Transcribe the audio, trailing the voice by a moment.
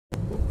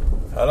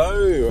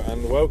Hello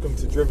and welcome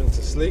to Driven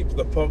to Sleep,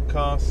 the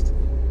podcast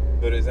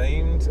that is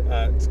aimed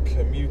at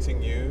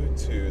commuting you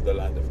to the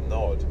land of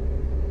Nod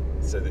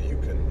so that you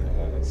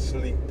can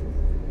sleep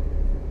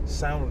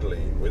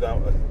soundly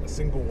without a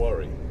single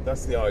worry.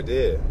 That's the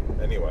idea,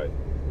 anyway.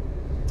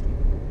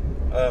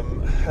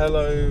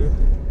 Hello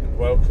and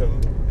welcome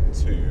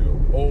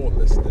to all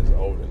listeners,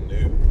 old and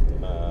new.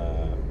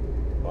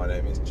 My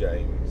name is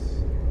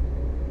James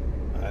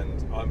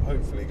and I'm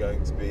hopefully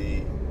going to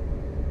be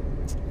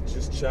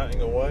just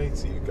chatting away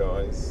to you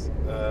guys,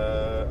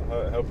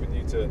 helping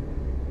you to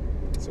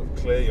sort of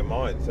clear your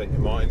mind, take your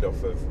mind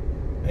off of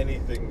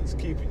anything that's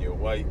keeping you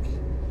awake.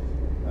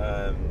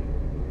 Or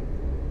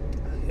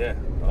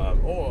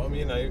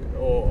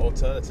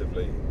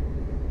alternatively,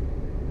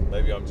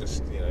 maybe I'm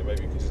just,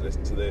 maybe you can just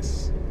listen to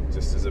this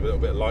just as a little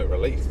bit of light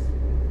relief,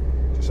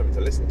 just something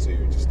to listen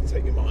to, just to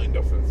take your mind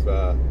off of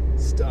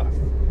stuff.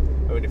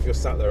 I mean, if you're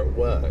sat there at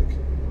work,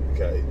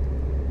 okay,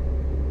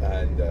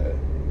 and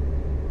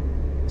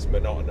it's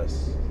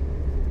monotonous,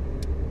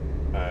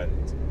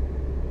 and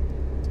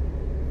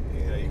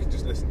you can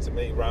just listen to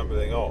me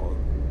rambling on.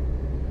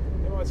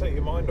 It might take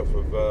your mind off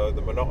of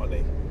the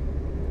monotony.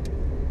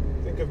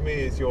 Think of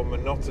me as your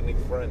monotony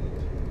friend,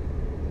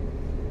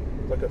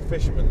 like a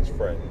fisherman's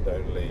friend,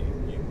 only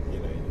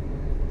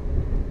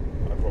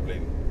I'm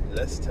probably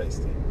less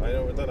tasty. I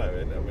don't know.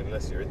 I mean,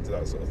 unless you're into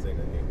that sort of thing,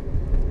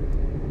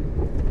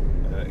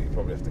 then you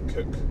probably have to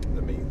cook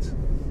the meat.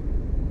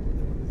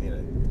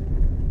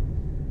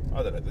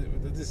 I don't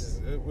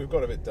know. We've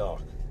got a bit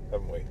dark,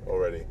 haven't we,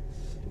 already?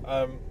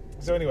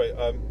 So anyway,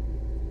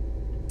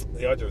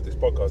 the idea of this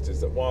podcast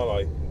is that while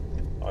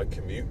I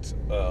commute,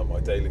 my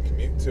daily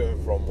commute to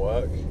and from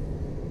work,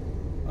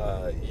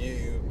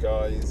 you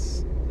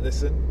guys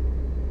listen,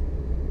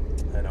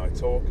 and I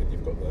talk, and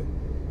you've got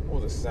all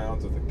the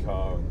sounds of the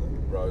car and the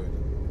road,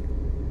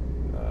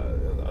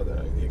 and I don't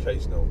know, the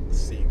occasional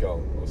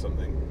seagull or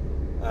something,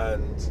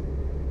 and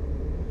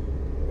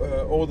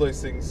all those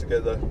things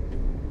together,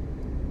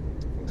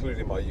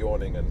 including my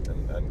yawning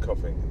and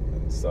coughing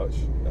and such,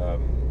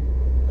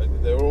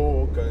 they're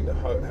all going to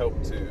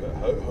help the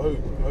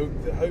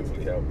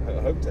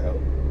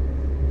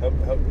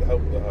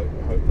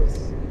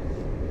hopeless.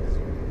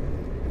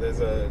 There's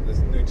a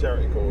new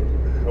charity called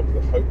Help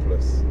the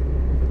Hopeless,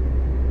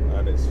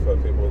 and it's for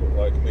people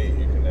like me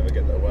who can never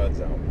get their words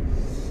out.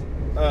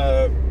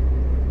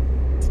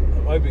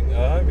 I'm hoping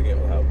it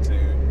will help to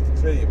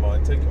clear your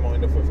mind, take your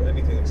mind off of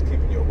anything that's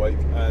keeping you awake,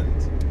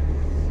 and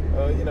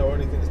or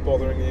anything that's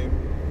bothering you.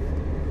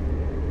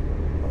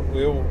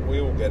 We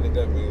all get it,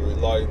 don't we? We're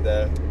lying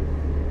there,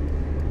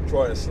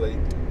 trying to sleep,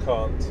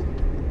 can't.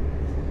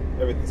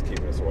 Everything's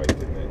keeping us awake,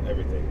 isn't it?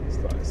 Everything.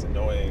 It's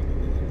annoying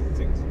and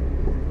things.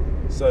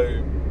 So,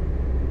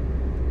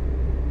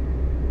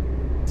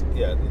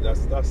 yeah,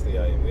 that's the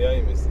aim. The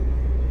aim is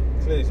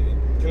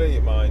clear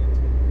your mind,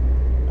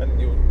 and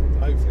you'll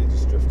hopefully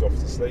just drift off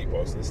to sleep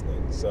whilst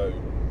listening. So,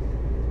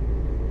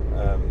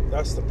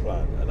 that's the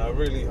plan, and I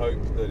really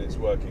hope that it's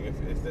working.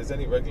 If there's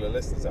any regular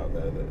listeners out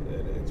there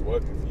that it's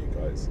working for you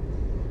guys,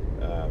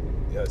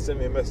 send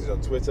me a message on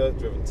Twitter,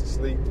 Driven to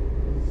Sleep,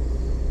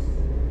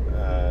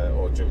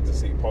 or Driven to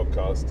Sleep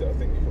Podcast. I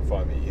think you can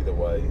find me either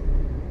way.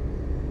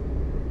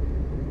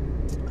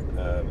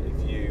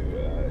 If you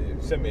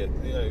send me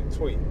a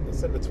tweet,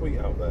 send a tweet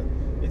out there.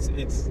 It's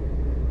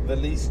the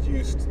least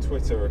used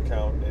Twitter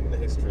account in the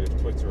history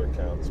of Twitter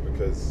accounts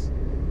because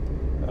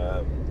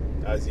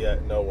as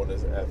yet no one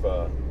has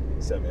ever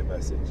sent me a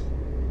message,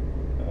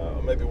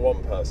 or maybe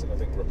one person I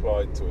think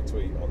replied to a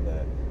tweet on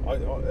there.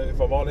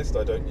 If I'm honest,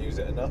 I don't use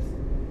it enough.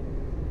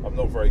 I'm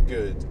not very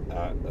good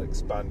at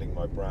expanding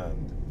my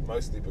brand,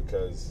 mostly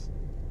because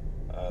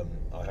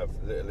I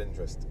have little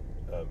interest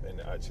in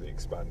actually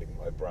expanding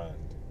my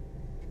brand,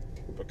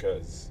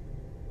 because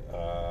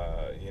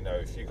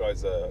if you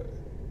guys are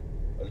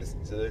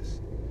listening to this,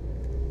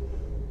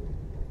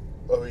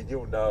 I mean,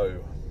 you'll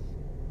know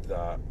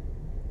that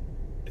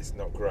it's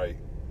not great.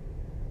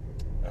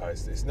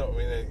 It's not. I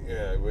mean,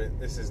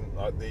 this isn't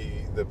like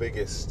the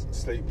biggest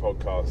sleep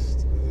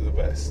podcast, the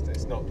best.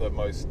 It's not the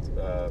most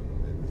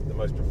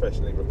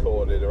professionally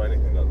recorded or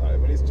anything like that. I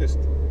mean, it's just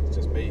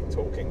me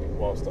talking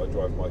whilst I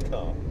drive my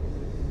car.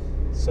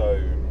 So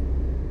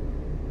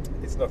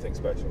it's nothing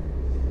special.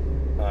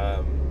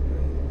 I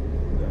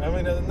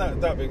mean,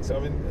 and that being said, I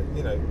mean,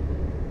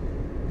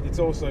 it's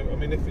also. I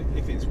mean, if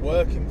it's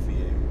working for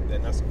you,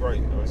 then that's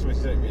great. I suppose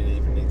you don't really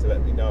even need to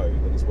let me know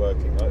that it's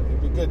working.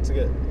 It'd be good to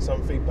get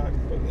some feedback,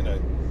 but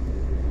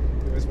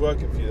if it's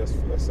working for you,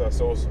 that's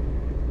awesome.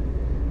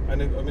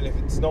 And if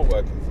it's not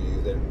working for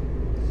you, then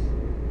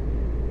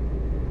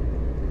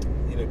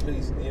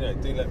please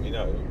do let me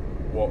know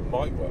what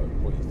might work,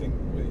 what you think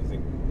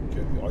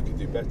I could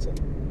do better.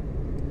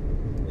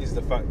 Is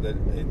the fact that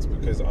it's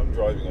because I'm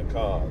driving a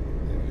car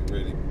it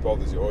really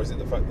bothers you, or is it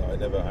the fact that I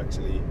never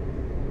actually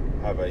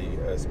have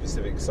a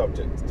specific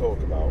subject to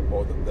talk about,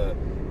 or that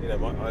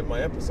my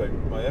episode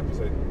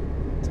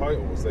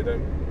titles, they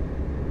don't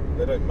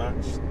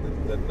match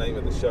the name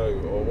of the show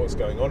or what's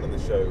going on in the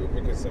show,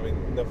 because I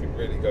mean nothing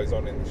really goes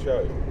on in the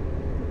show.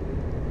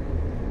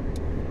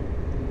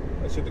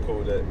 I should have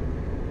called it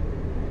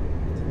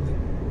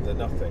the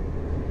nothing,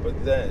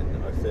 but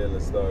then I feel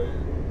as though,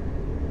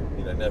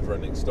 you know, Never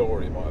Ending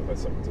Story might have had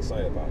something to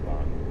say about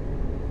that.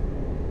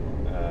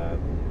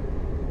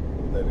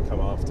 They'd have come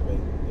after me,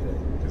 you know,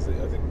 because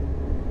I think,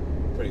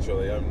 pretty sure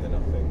they own the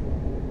nothing.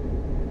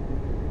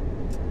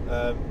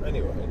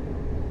 Anyway,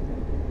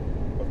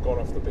 I've gone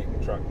off the beaten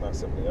track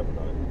massively, haven't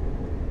I?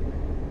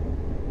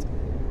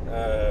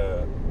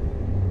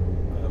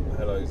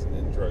 Hellos and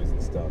intros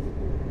and stuff.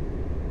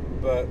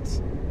 But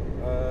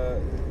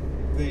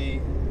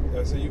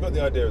so you got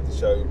the idea of the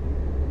show,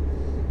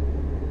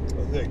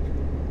 I think.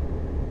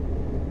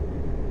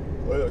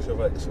 I'm not sure if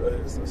I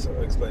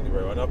explained it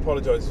very well, and I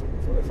apologise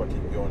if I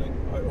keep yawning.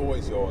 I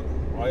always yawn.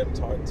 I am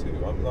tired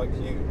too. I'm like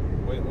you.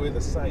 We're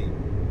the same.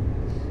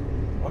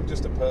 I'm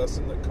just a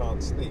person that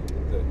can't sleep,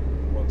 that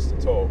wants to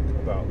talk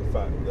about the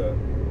fact that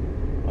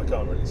I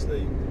can't really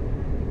sleep,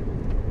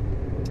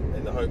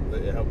 in the hope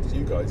that it helps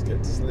you guys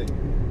get to sleep.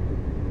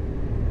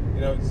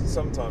 You know,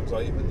 sometimes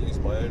I even use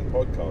my own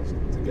podcast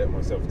to get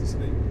myself to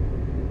sleep,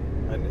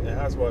 and it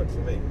has worked for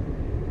me.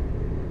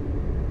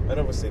 And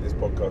obviously this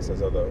podcast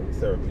has other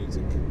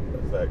therapeutic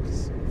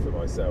effects for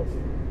myself,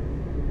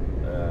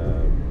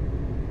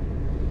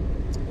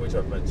 which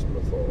I've mentioned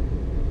before.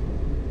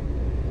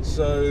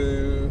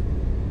 So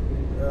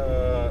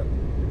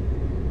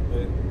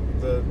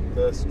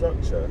the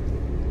structure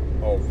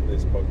of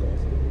this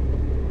podcast,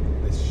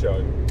 this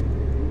show,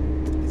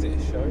 is it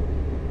a show?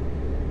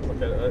 I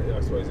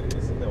suppose it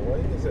is in a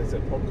way. It's a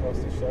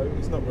podcast, a show.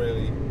 It's not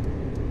really.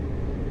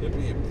 You'd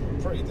be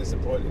pretty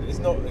disappointed. It's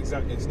not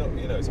exactly. It's not.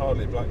 You know. It's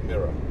hardly Black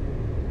Mirror.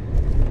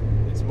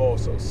 It's more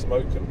sort of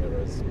smoke and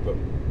mirrors, but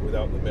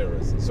without the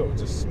mirrors. It's sort of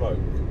just smoke.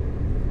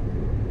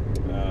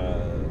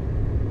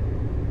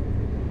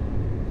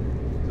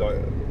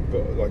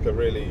 Like a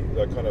really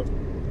kind of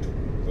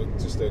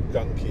just a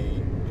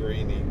gunky,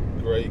 greeny,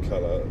 grey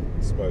colour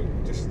smoke,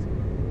 just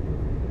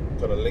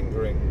kind of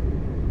lingering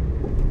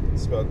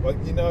smell.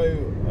 Like, you know,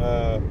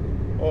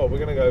 we're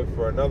going to go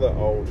for another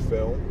old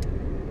film,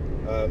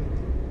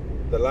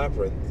 The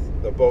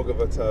Labyrinth, The Bog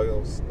of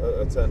Eternal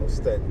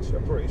Stench.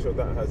 I'm pretty sure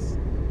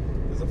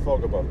there's a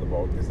fog above the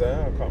bog. Is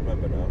there? I can't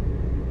remember now.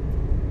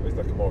 It's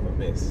like more of a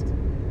mist.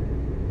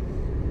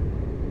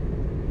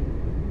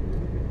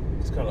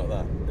 It's kind of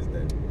like that, isn't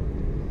it?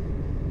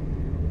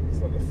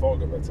 It's like the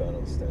fog of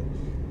eternal stench.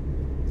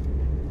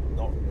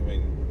 Not, I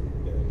mean,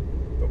 you know,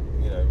 but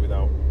you know,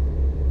 without.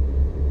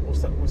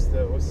 What's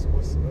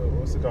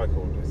the guy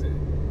called? Is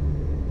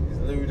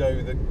Ludo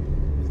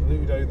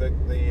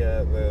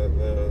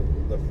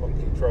the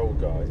funky troll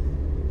guy?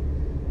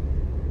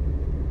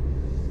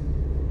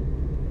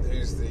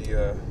 Who's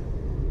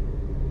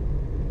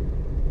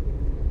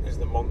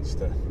the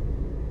monster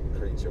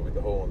creature with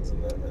the horns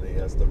and he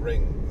has the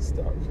ring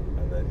stuck,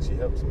 and then she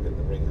helps him get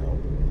the ring out.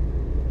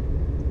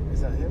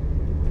 Is that him?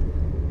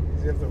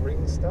 Does he have the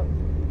ring stuck?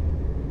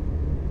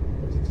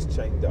 Or is he just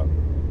chained up?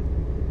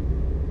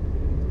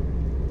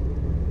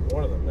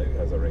 One of them maybe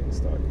has a ring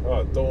stuck.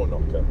 Oh, Door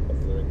Knocker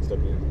has the ring stuck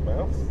in his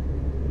mouth.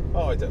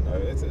 Oh, I don't know.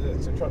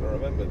 I'm trying to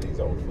remember these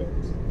old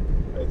films.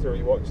 I need to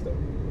rewatch them.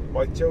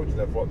 My children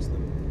have watched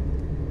them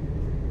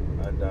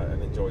and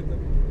enjoyed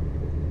them.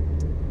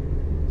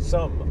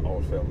 Some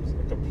old films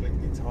are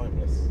completely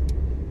timeless.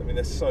 I mean,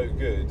 they're so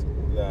good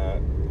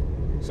that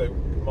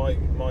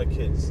my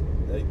kids,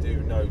 they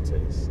do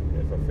notice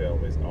if a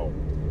film is old.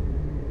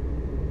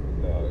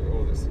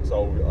 This is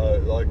old. I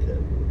don't like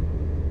it.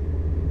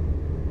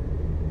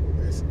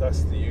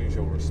 That's the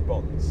usual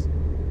response.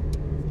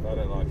 I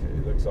don't like it.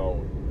 It looks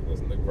old. It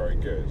doesn't look very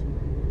good.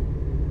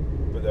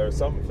 But there are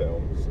some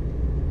films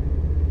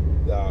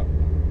that,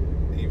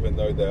 even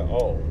though they're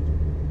old,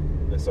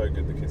 they're so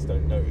good the kids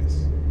don't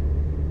notice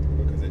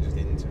because they're just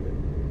into it.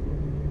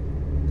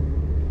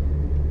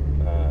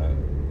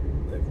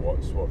 They've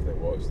watched what they've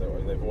watched.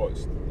 They've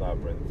watched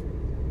Labyrinth.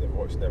 They've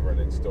watched Never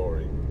Ending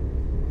Story.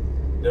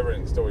 Never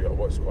Ending Story got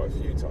watched quite a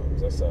few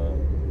times. That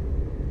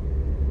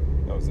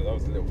was a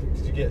little.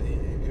 Did you get?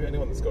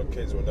 Anyone that's got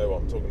kids will know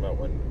what I'm talking about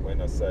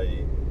when I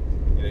say,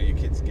 you know, your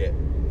kids get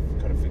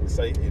kind of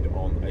fixated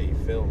on a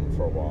film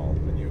for a while,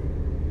 and you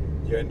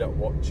end up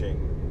watching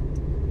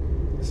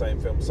the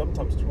same film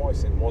sometimes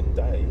twice in one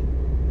day.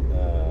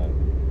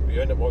 But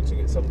you end up watching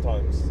it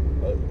sometimes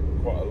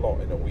quite a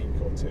lot in a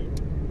week or two,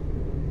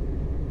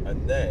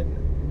 and then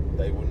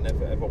they will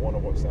never ever want to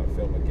watch that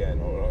film again,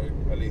 or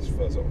at least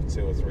for sort of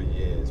 2 or 3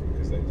 years,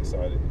 because they've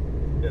decided,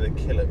 you know, they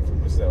kill it for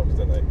themselves,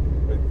 don't they?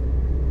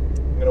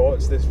 I'm going to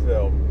watch this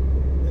film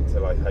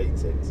until I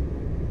hate it.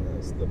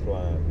 That's the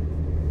plan.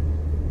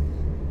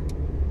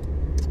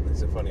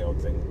 It's a funny old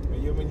thing. I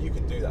mean, you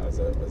can do that as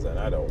an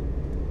adult.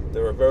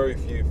 There are very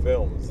few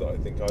films that I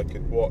think I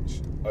could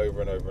watch over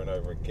and over and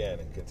over again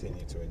and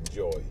continue to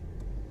enjoy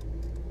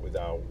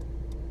without,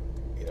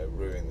 you know,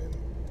 ruining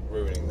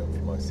them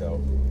for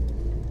myself.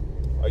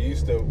 I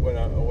used to, when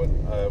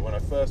I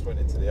first went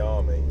into the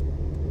army,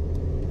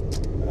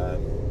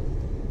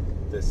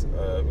 This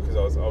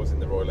because I was in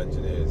the Royal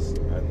Engineers,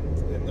 and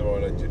in the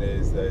Royal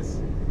Engineers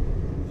there's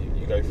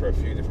you go through a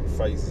few different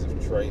phases of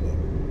training,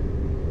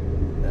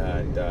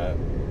 and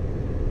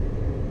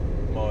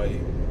my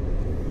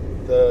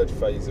third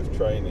phase of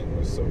training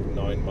was sort of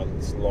 9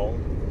 months long,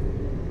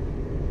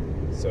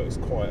 so it was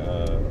quite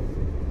a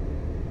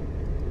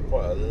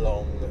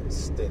long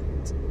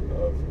stint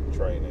of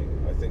training.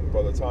 I think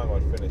by the time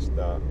I'd finished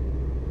that,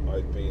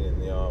 I'd been in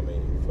the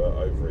army for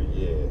over a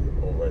year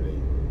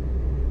already.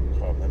 I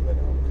can't remember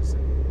now, because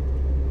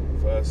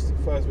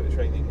first bit of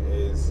training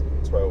is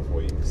 12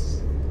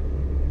 weeks.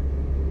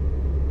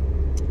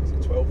 Is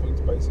it 12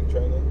 weeks basic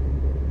training?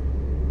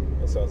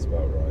 That sounds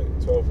about right.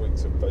 12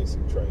 weeks of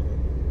basic training.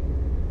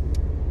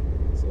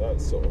 So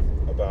that's sort of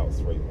about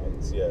 3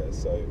 months, yeah.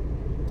 So,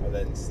 and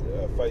then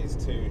phase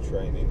 2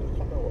 training, I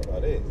can't remember what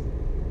that is.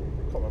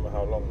 I can't remember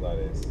how long that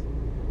is.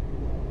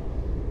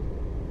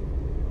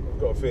 I've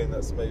got a feeling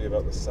that's maybe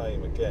about the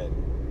same again.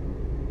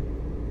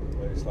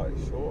 Maybe slightly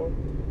shorter.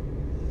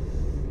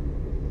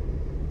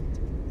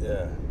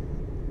 Yeah.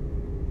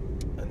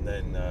 And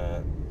then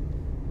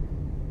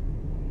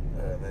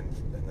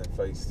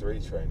phase 3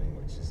 training,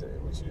 which is a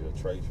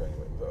trade training.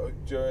 But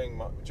during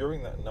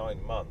that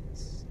 9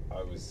 months,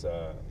 I was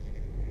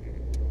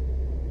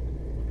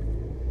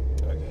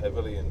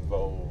heavily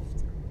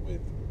involved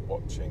with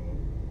watching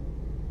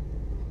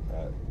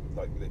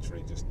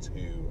literally just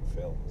 2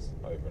 films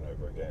over and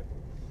over again.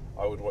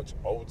 I would watch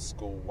Old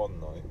School one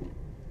night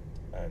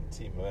and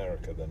Team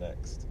America the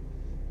next,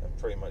 and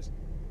pretty much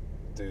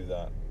do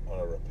that on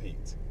a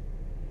repeat.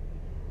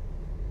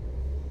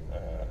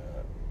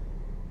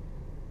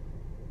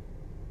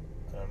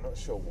 And I'm not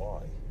sure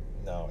why,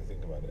 now I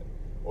think about it,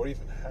 or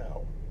even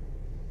how.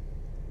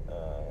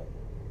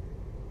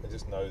 I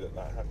just know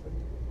that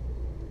happened.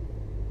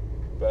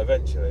 But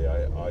eventually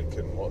I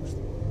couldn't watch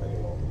them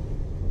anymore.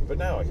 But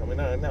now I can.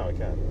 Now I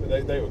can.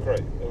 But they were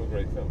great. They were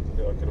great films.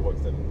 I could have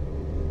watched them.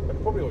 I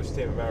could probably watch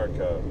Team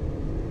America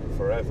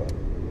forever.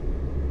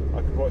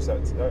 I could watch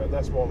that.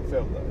 That's one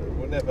film that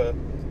will never.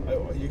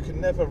 You can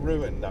never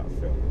ruin that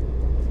film,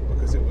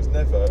 because it was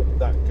never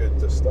that good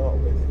to start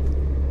with.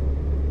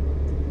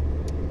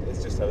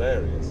 It's just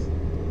hilarious.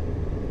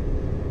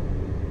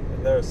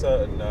 And there are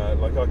certain I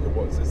could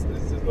watch. There's a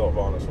lot of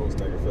Arnold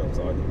Schwarzenegger films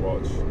that I could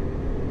watch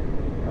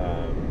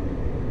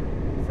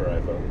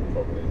forever,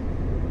 probably.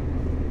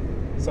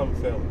 Some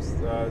films,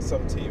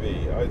 some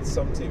TV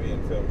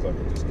and films I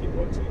can just keep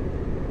watching.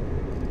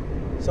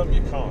 Some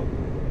you can't.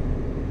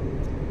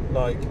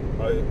 I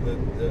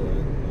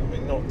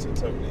mean, not to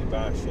totally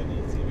bash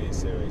any TV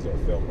series or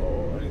film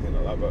or anything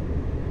like that,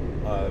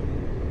 but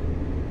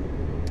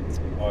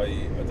I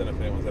don't know if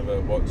anyone's ever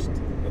watched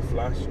The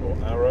Flash or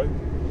Arrow.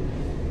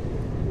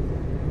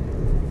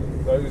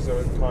 Those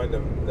are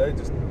they're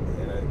just,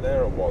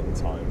 they're a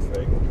one-time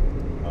thing,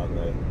 aren't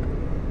they?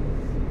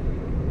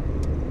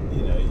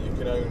 You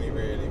can only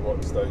really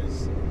watch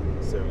those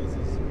series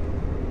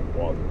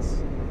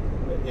once,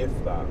 if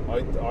that.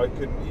 I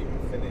couldn't even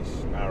finish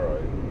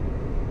Arrow.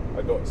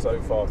 I got so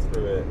far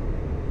through it,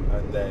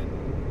 and then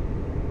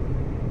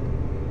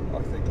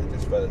I think I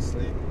just fell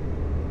asleep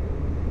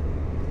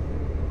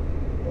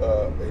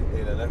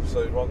in an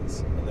episode once,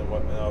 and I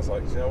was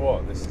like, you know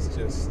what? This is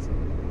just.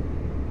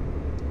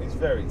 It's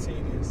very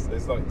tedious.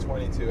 There's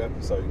 22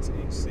 episodes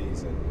each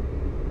season.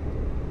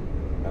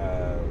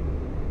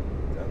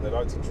 And they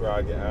like to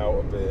drag it out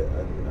a bit,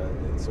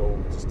 and it's all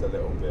just a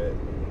little bit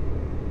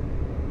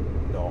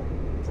not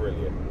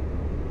brilliant.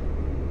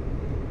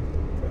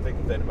 I think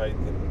if they'd made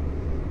them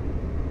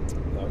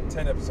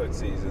 10 episode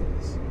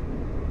seasons,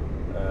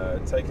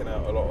 taken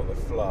out a lot of the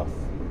fluff,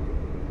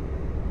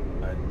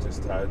 and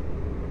just had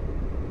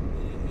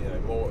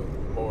more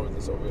of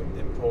the sort of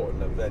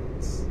important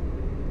events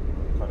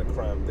kind of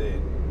crammed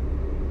in,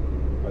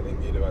 I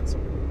think you'd have had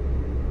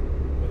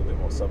something with a bit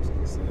more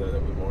substance, a little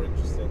bit more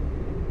interesting.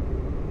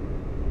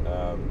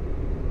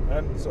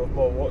 And sort of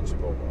more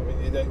watchable. I mean,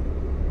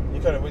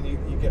 when you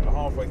get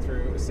halfway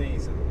through a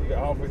season, you get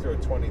halfway through a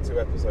 22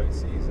 episode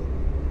season,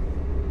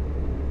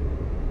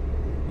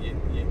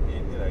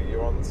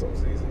 you're on sort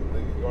of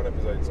you're on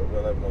episode sort of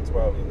 11 or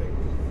 12, and you think,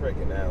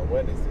 freaking hell,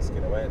 when is this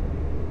going to end?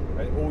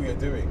 And all you're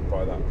doing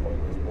by that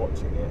point is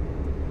watching it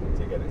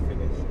to get it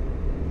finished.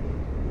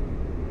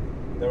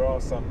 There are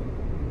some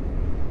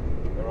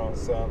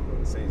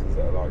seasons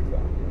that are like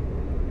that.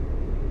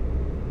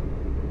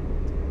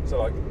 So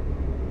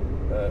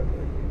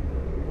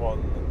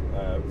one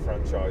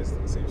franchise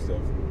that seems to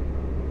have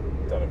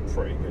done a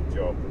pretty good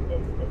job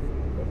of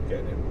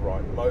getting it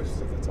right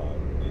most of the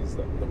time is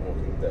The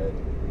Walking Dead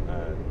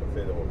and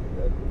Fear the Walking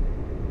Dead.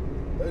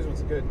 Those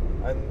ones are good,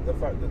 and the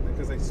fact that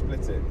because they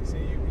split it, you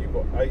see, you've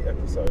got 8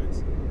 episodes,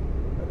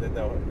 and then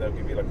they'll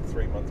give you a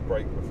 3-month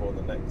break before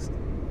the next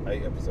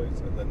 8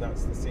 episodes, and then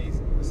that's the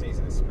season. The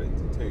season is split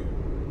into 2. You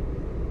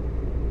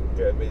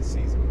get a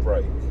mid-season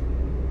break,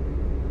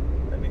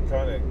 and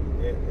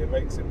it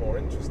makes it more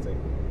interesting,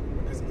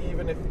 because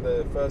even if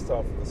the first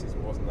half of the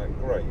season wasn't that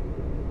great,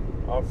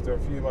 after a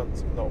few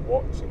months of not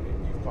watching it,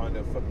 you've kind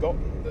of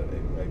forgotten that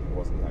it maybe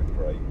wasn't that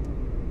great,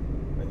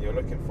 and you're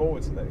looking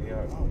forward to that. You're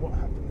like, oh, what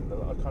happened in the?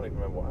 I can't even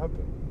remember what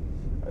happened.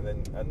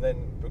 And then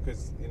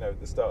because at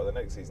the start of the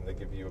next season they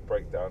give you a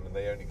breakdown and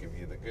they only give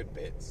you the good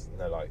bits, and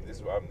they're like, this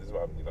is what happened, this is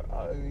what happened. You're like,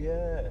 oh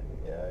yeah,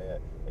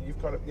 and you've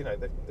kind of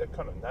they've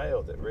kind of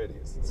nailed it really.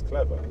 It's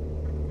clever.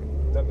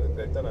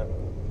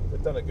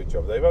 They've done a good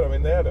job. They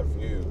had a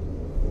few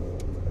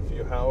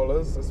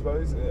howlers, I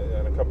suppose,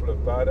 and a couple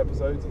of bad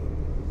episodes. And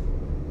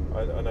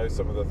I know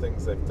some of the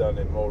things they've done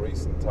in more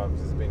recent times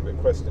has been a bit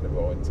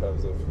questionable in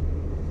terms of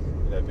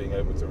being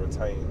able to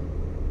retain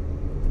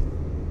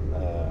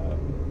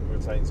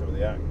some of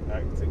the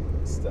acting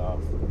stuff.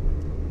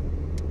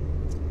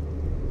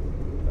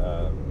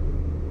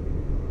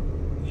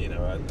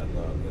 And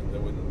they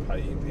wouldn't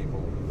pay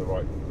people the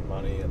right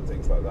money and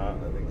things like that.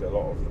 I think a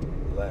lot of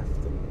them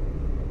left and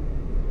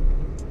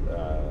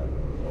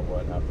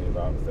weren't happy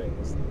about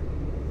things,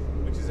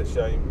 which is a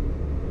shame.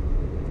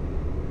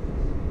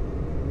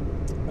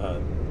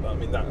 I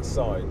mean, that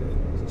aside,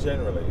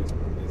 generally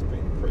it's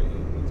been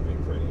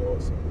pretty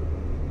awesome.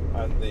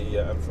 And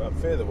and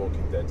Fear the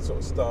Walking Dead sort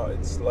of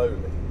started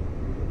slowly,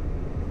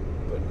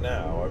 but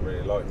now I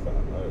really like that.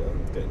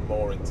 I'm getting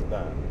more into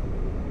that.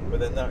 But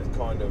then that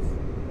kind of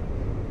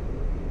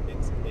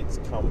it's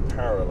come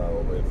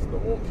parallel with The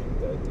Walking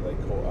Dead. They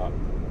caught up,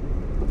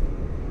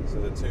 so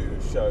the two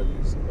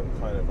shows are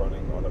kind of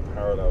running on a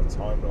parallel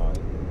timeline.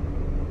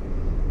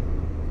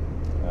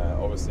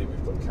 Obviously,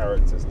 we've got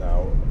characters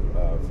now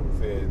from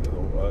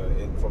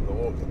The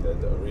Walking Dead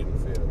that are in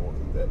Fear the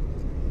Walking Dead.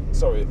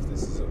 Sorry if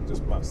this is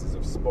just masses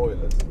of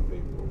spoilers for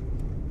people.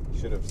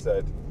 Should have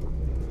said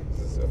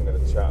I'm going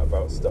to chat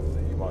about stuff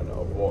that you might not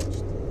have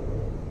watched.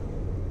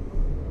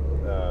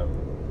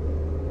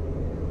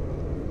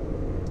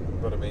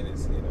 But I mean,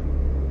 it's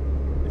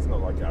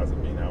not like it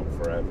hasn't been out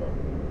forever.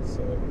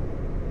 So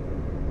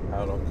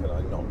how long can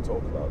I not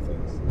talk about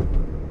things?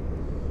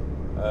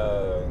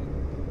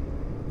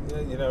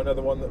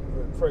 Another one that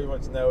pretty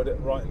much nailed it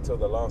right until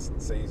the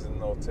last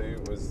season or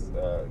two was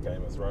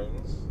Game of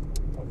Thrones,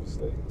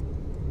 obviously.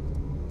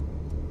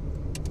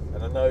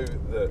 And I know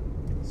that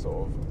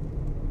sort of,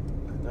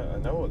 I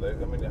know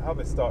how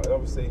they started.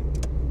 Obviously,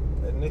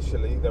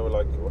 initially they were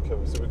like, okay,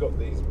 so we got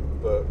these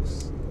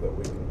books that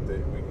we can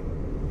do.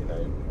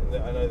 And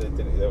I know they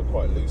did it. They were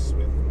quite loose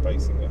with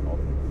basing it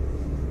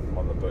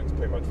on the books.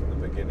 Pretty much from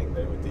the beginning,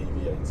 they were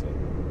deviating.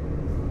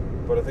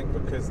 But I think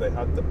because they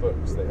had the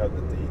books, they had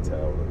the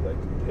detail that they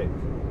could pick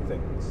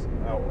things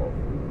out of.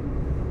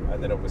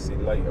 And then obviously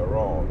later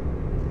on,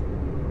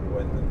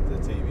 when the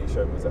TV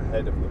show was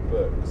ahead of the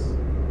books,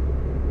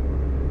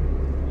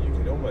 you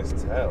could almost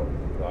tell,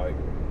 like,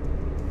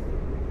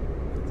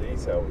 the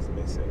detail was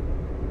missing.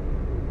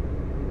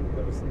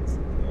 There was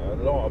a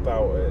lot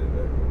about it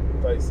that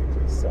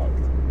basically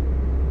sucked.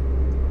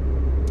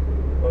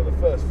 Well, the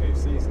first few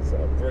seasons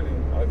are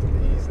brilliant. I could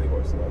easily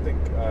watch them. I think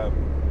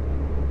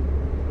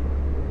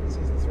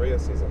season 3 or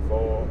season 4, I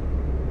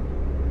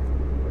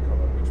can't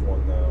remember which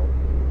one now.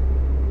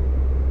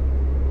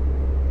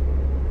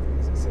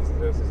 Is it season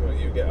 3 or season 1?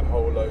 You get a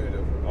whole load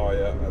of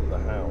Arya and the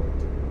Hound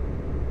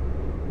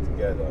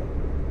together.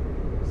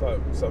 It's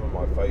like some of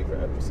my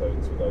favourite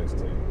episodes with those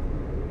two,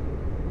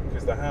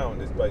 because the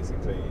Hound is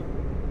basically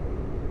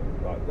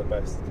like the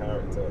best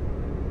character.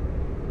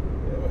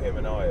 Him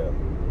and Arya.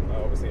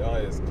 Obviously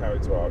Arya's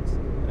character arc's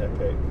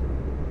epic.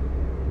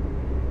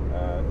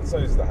 And so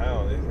is the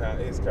Hound.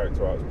 His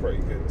character arc's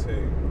pretty good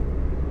too.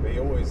 But he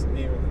always,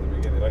 even at the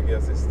beginning, like he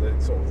has this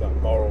sort of that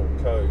moral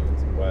code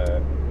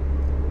where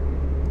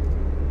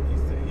you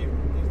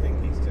think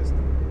he's just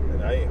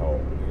an a-hole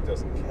who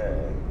doesn't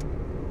care.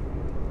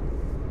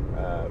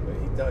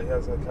 But he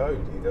has a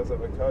code. He does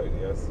have a code.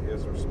 He has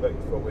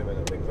respect for women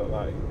and things like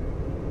that.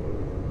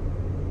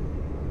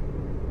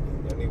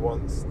 And he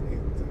wants. He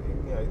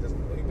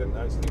doesn't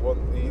actually want.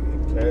 He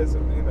cares.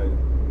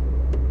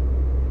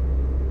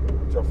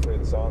 Joffrey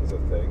and Sansa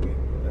thing,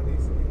 and he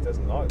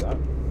doesn't like that. I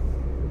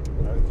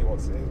think he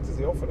wants. Does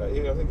he offer that?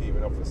 I think he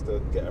even offers to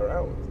get her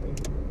out, doesn't he?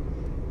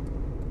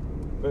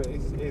 But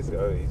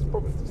he's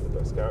probably just the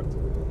best character.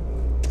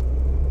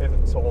 Him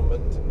and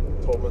Tormund.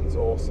 Tormund's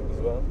awesome as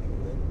well.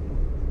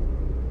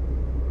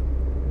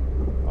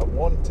 I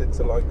wanted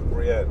to like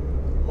Brienne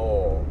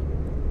more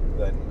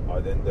than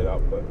I'd ended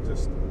up, but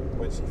just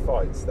when she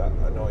fights, that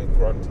annoying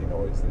grunty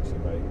noise that she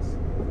makes,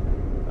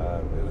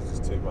 it was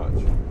just too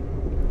much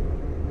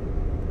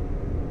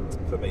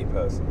for me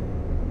personally.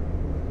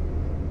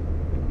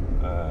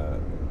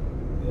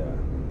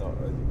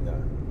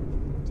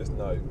 Just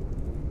no.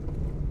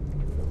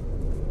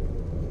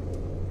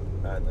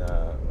 And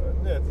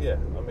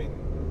I mean,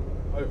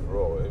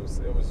 overall it was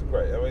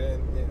great. I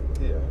mean,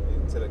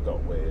 until it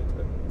got weird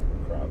and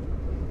crap.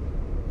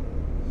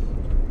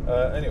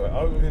 Anyway,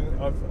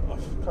 I've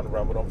kind of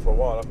rambled on for a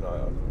while, haven't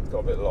I? I've got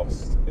a bit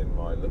lost in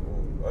my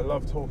little. I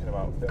love talking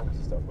about films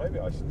and stuff. Maybe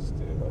I should just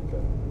do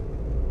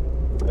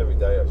every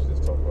day. I should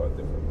just talk about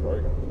different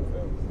programs and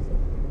films and stuff.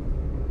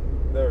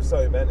 There are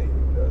so many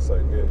that are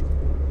so good.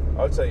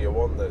 I'll tell you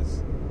one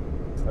that's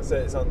I say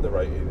it's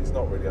underrated. It's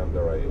not really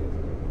underrated.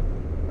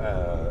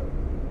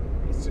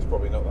 It's just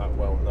probably not that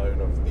well known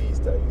of these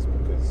days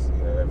because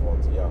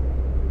everyone's young,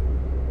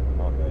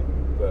 aren't they?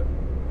 But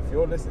if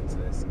you're listening to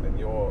this and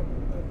you're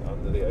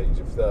under the age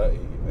of 30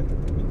 and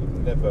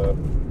you've never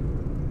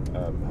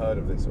heard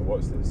of this or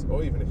watched this,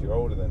 or even if you're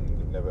older than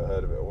you've never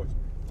heard of it or watched,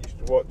 you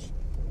should watch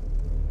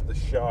the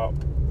Sharp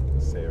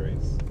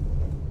series.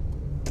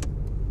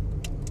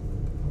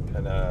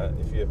 And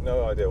if you have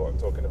no idea what I'm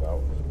talking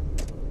about,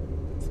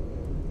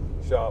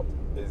 Sharp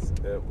is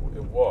there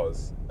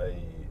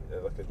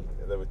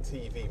were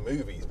TV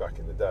movies back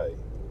in the day,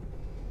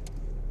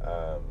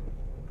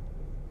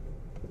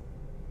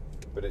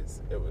 but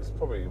it was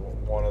probably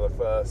one of the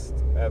first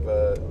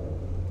ever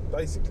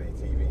basically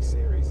TV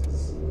series,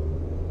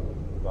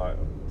 like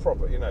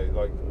proper,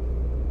 like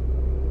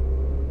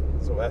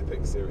sort of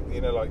epic series,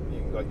 like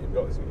you've got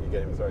your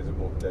Game of Thrones and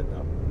Walking Dead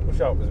now. Well,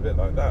 Sharp was a bit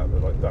like that,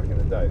 but like back in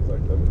the day, it's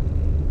like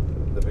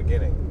the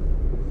beginning.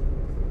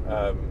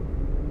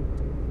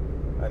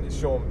 And it's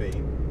Sean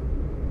Bean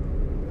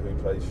who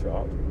plays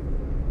Sharp,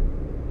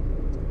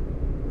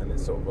 and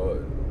it's sort of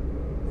a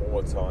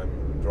wartime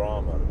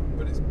drama,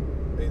 but it's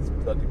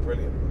bloody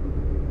brilliant.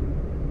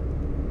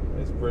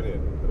 It's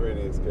brilliant. It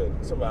really is good.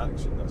 It's sort of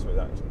action. That's what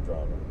action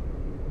drama.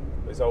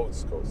 It's old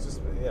school. It's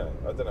just I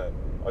don't know.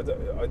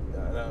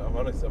 I'm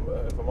honest.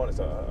 If I'm honest,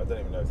 I don't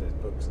even know if there's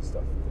books and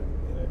stuff.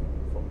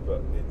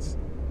 But it's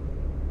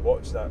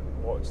watch that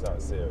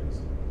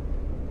series.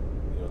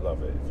 You'll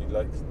love it. If you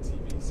like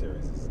TV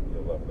series,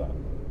 you'll love that.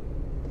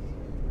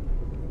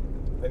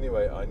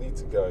 Anyway, I need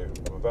to go.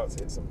 I'm about to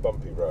hit some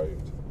bumpy road,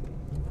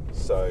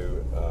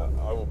 so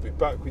I will be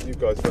back with you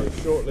guys very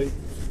shortly.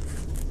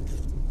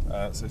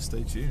 So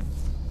stay tuned.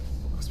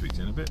 I'll speak to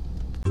you in a bit.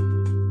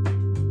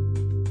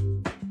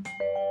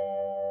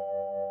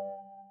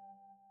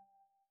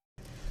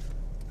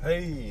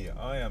 Hey,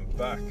 I am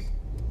back,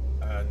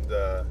 and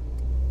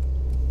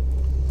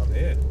I'm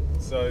here.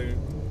 So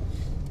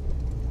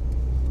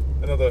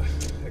another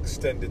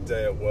extended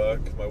day at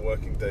work. My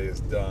working day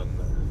is done,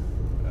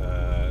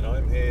 and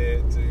I'm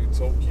here to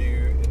talk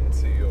you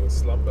into your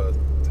slumber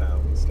time.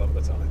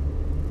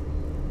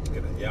 I'm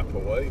gonna yap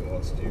away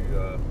whilst you,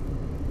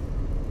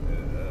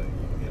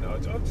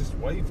 I just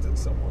waved at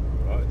someone.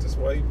 Right? I just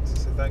waved to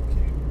say thank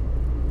you.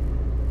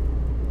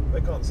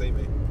 They can't see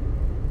me.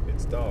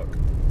 It's dark.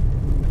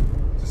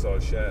 Just thought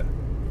I'd share.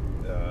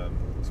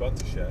 It's fun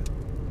to share.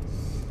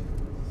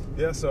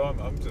 Yeah, so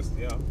I'm just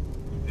here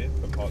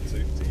for part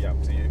 2 to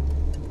yap to you.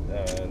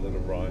 A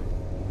little rhyme,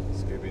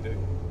 Scooby-Doo.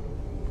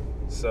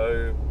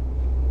 So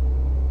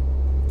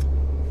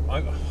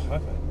I've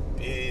had a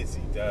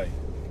busy day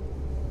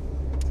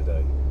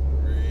today.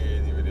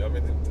 Really, really. I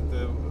mean,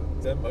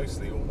 they're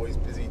mostly always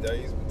busy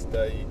days, but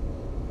today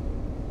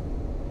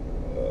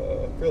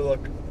I feel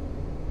like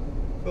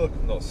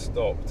I've not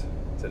stopped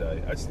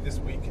today. Actually, this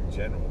week in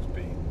general has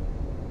been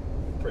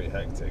pretty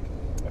hectic.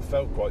 I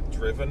felt quite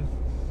driven.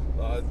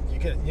 You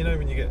get,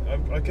 when you get.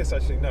 I guess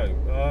actually no.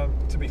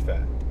 To be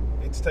fair,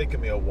 it's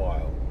taken me a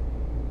while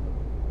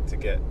to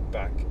get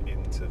back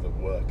into the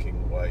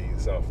working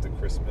ways after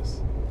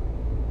Christmas.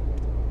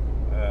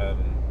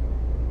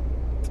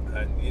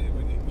 And you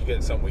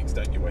get some weeks,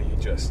 don't you, where you're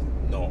just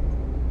not.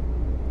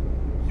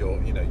 You're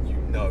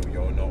not.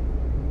 You're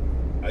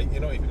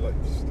not even like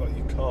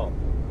you can't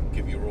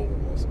give your all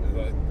or something.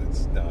 Like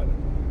it's not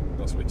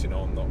switching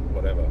on, not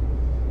whatever.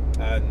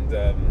 And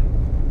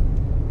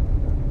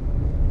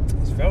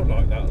it's felt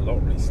like that a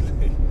lot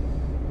recently.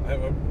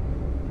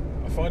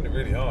 I find it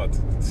really hard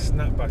to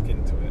snap back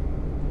into it.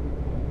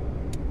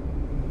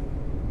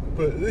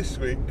 But this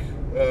week,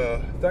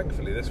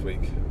 thankfully this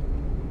week,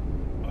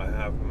 I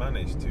have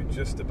managed to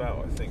just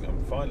about, I think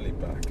I'm finally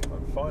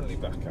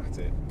back at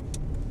it,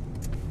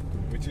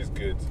 which is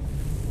good.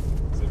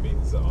 So it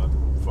means that I'm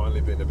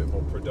finally being a bit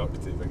more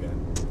productive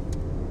again.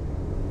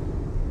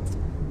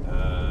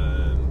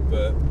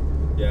 But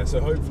yeah,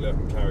 so hopefully I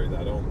can carry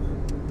that on.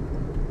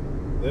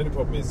 The only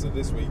problem is that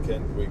this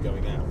weekend we're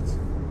going out.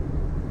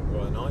 We've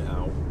got a night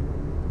out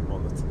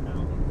on the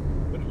town,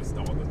 but it's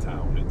not on the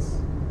town.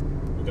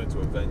 We're going to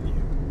a venue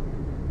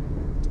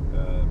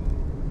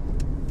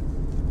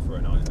for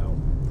a night out,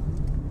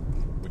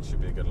 which should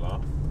be a good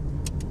laugh.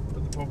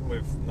 But the problem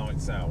with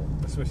nights out,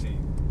 especially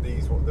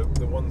these,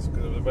 the ones,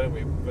 because the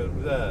venue,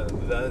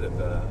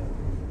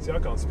 see, I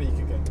can't speak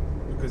again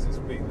because it's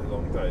been a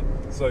long day.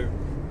 So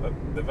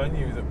the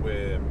venue that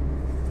we're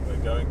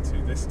going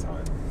to this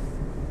time,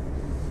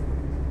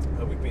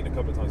 we've been a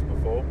couple of times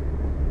before,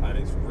 and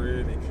it's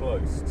really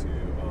close to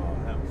our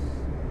house,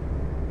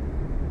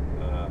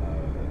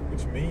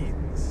 which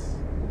means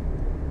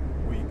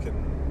we can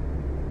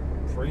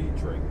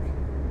pre-drink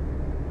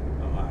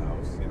at our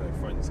house.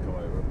 Friends come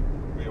over,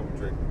 we all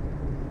drink,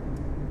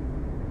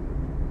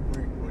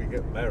 we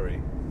get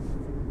merry,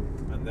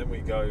 and then we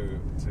go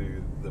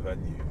to the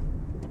venue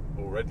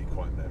already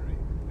quite merry.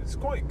 It's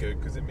quite good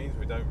because it means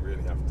we don't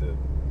really have to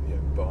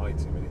buy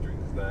too many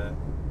drinks there,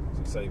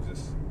 so it saves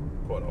us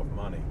quite a lot of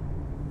money.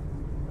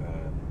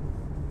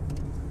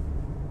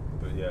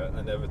 But but yeah,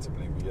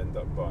 inevitably we end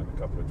up buying a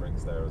couple of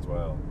drinks there as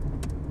well,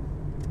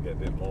 get a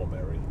bit more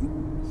merry.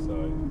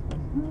 So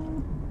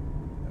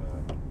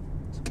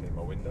just clean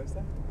my windows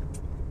there.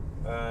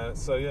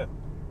 So yeah,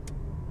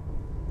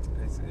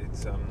 it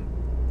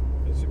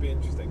should be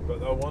interesting,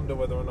 but I wonder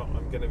whether or not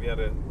I'm going to be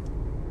able to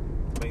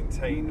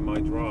maintain my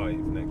drive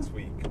next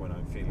week when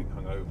I'm feeling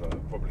hungover,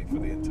 probably for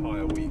the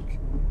entire week,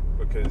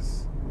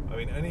 because I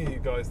mean, any of you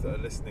guys that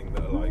are listening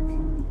that are like,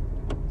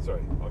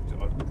 sorry, I need to clean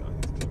my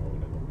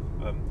window.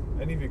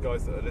 Any of you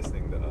guys that are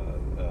listening that are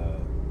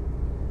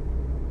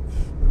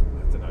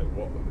I don't know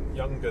what,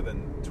 younger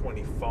than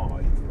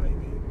 25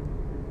 maybe,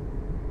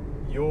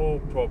 you're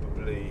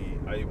probably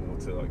able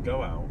to like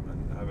go out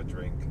and have a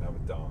drink and have a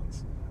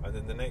dance, and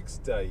then the next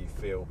day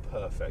feel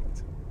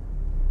perfect,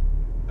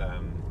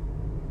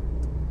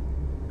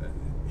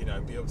 you know,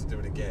 and be able to do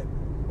it again.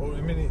 Or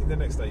I mean, the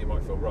next day you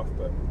might feel rough,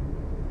 but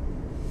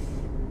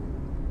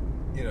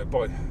you know,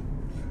 by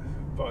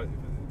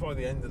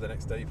the end of the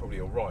next day you're probably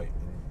all right,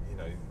 and, you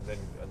know, then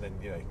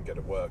you know, you can go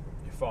to work,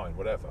 you're fine,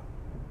 whatever.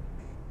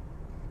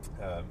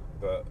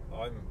 But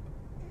I'm,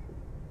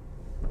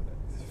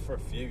 for a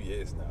few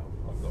years now,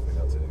 I've not been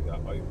able to do that.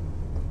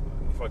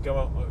 If I go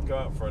out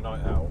for a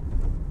night out,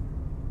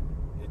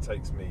 it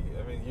takes me,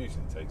 I mean, it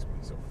usually takes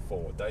me sort of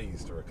 4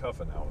 days to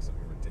recover now, or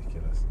something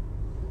ridiculous.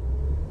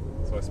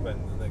 So I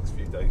spend the next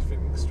few days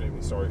feeling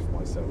extremely sorry for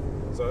myself.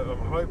 So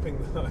I'm hoping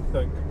that I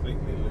don't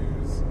completely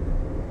lose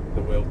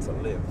the will to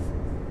live,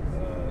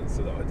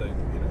 so that I don't,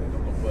 you know, I'm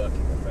not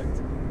working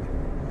effectively.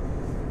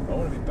 I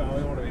want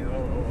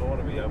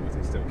to be able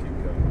to still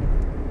keep going.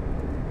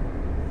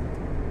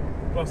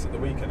 Plus, at the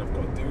weekend, I've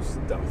got to do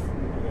stuff.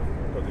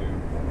 I've got to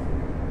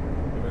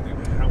do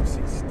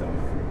housey stuff.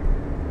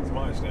 So I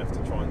might actually have to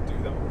try and do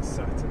that on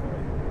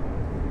Saturday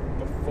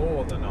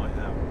before the night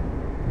out,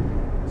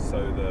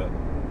 so that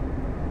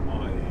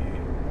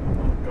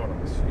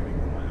I'm assuming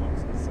the night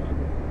out's on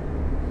Saturday.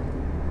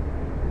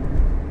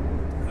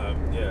 I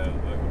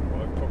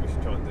probably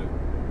should try and do it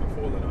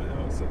before the night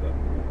out, so that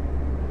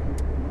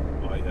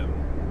I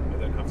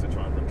don't have to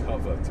try and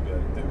recover to be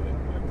able to do it.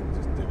 I can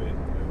just do it,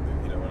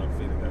 you know, when I'm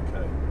feeling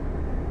okay.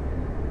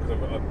 Because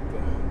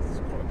it's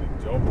quite a big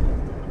job.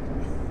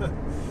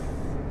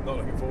 Not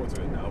looking forward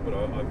to it now, but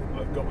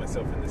I've got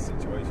myself in this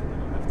situation that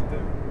I have to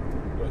do.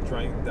 I've got to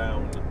drain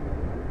down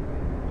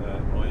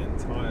my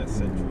entire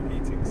central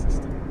heating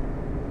system.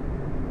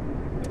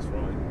 That's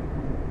right,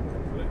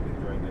 completely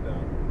drain it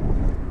out.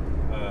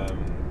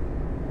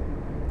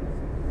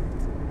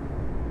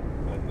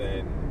 And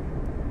then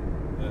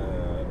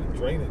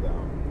drain it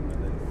out,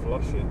 and then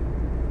flush it,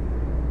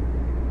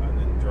 and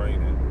then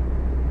drain it,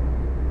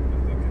 I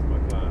think is my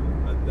plan,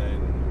 and then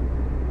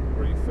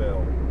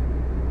refill.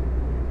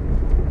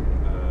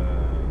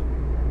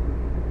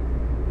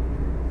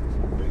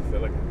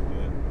 Refill again,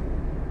 yeah.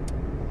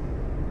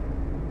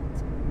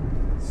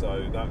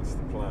 So that's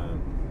the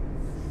plan,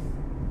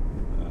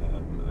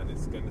 and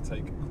it's going to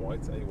take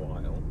quite a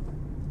while.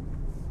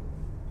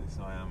 This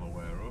I am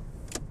aware of.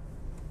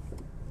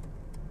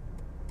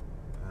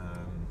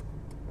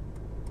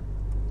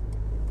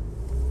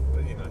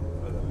 But you know, I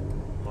don't know.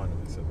 Might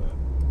not be so bad.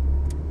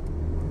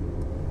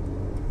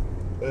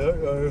 I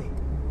don't know.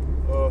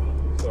 Oh,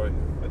 sorry.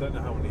 I don't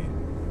know how many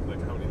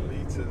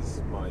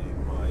litres my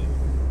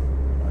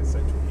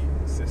central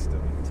heating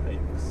system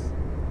takes.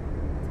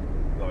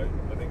 Like,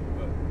 I think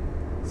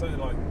something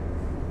like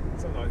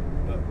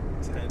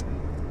 10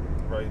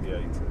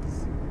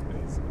 radiators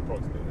is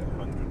approximately a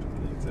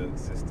 100-litre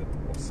system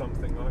or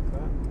something like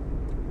that.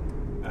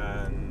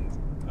 And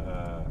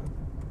I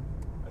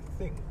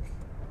think,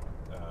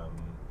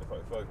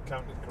 if I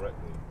counted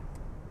correctly,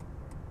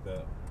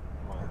 that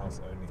my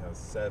house only has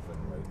 7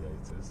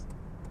 radiators,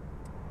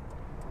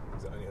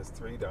 because it only has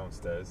 3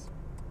 downstairs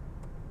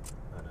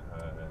and it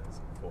has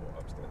 4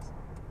 upstairs.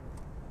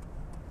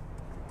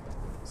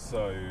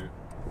 So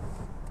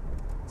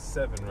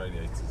 7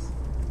 radiators,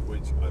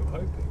 which I'm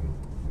hoping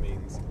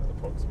means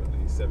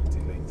approximately 70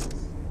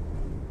 litres.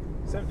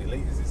 70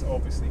 litres is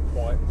obviously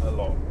quite a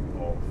lot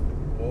of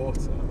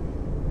water,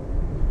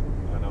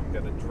 and I'm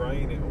going to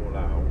drain it all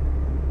out,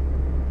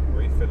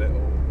 refill it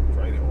all,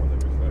 drain it all, and then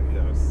refill it,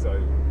 you know, so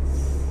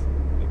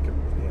it could,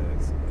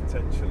 it's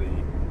potentially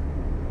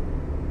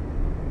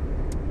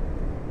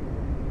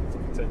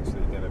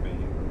going to be,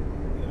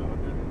 you know,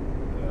 100,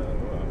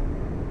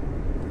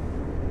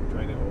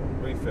 drain it all,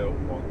 refill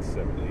once,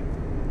 70,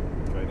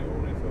 drain it all,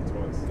 refill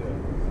twice, yeah.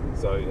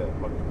 So yeah,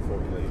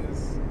 140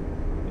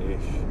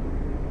 litres-ish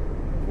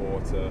of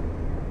water.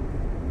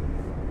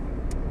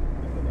 I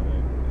don't know,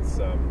 it's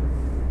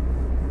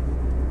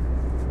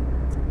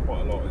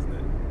quite a lot, isn't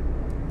it,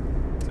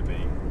 to be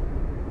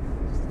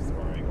just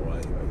throwing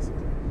away,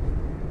 basically.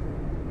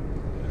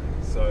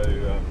 Yeah. So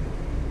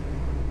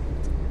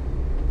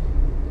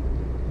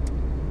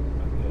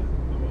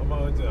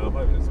I'm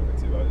hoping it's not going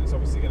to be too bad. It's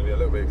obviously going to be a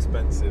little bit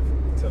expensive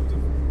in terms of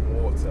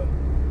water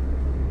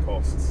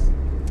costs,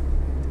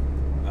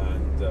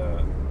 and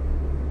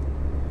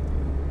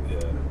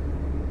yeah.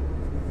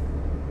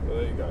 But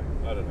there you go.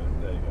 So I don't know.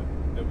 There you go.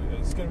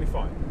 It's going to be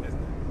fine, isn't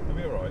it? It'll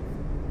be all right.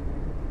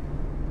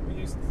 We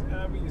use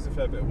a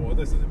fair bit of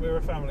water. We're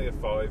a family of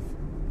 5.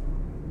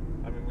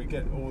 I mean, we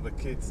get all the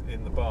kids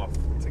in the bath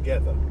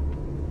together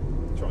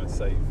to try and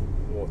save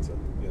water.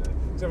 You know,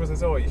 so everyone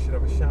says, "Oh, you should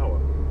have a shower."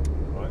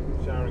 Right?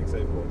 Showering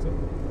saves water.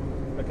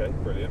 Okay,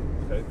 brilliant.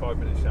 Okay,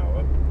 5-minute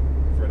shower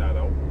for an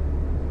adult.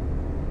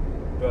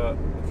 But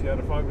if you had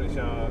a 5-minute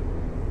shower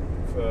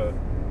for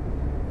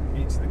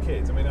each of the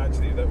kids, I mean,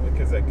 actually,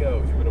 because they're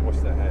girls, you would have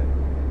washed their hair.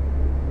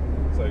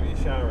 So you're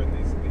showering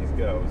these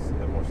girls and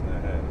then washing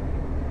their hair.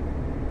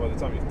 By the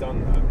time you've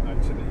done that,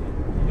 actually,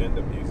 you end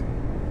up using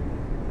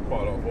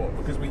quite a lot of water,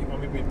 because we've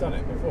done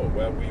it before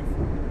where we've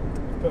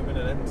put them in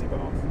an empty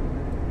bath,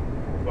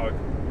 plug,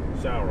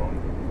 shower on,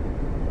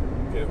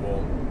 get it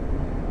warm.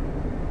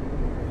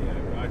 You know,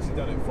 we've actually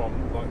done it from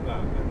like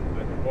that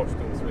and washed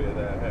all 3 of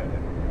their hair.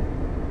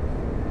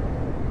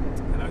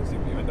 And actually,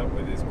 what you end up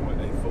with is quite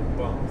a full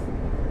bath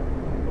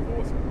of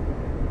water.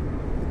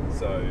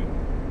 So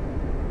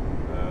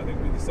I think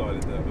we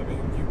decided that, I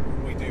mean,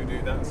 we do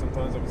that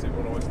sometimes, obviously we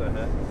want to wash their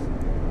hair,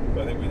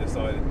 but I think we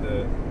decided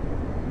that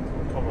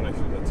a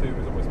combination of the two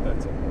is always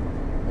better. So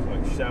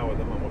like shower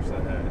them and wash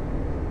their hair,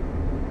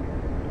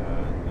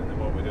 and then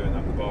while we're doing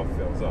that, the bath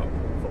fills up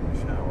from the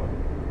shower,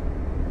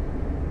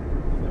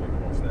 and then we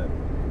can wash them,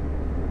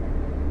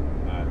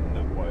 and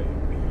that way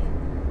we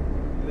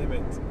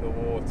limit the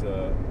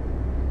water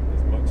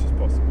as much as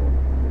possible.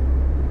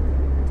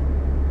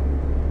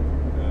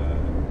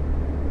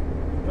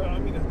 But I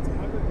mean, I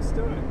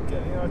still don't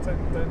get. You know, I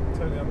don't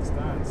totally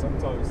understand.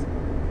 Sometimes,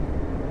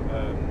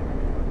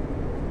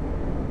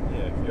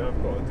 if you have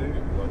got to do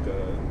like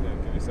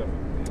give yourself a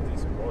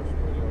decent wash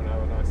when you want to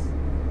have a nice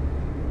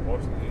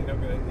wash, you're not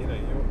going to,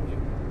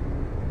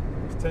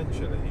 you're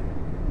potentially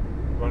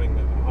running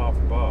half a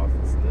bath.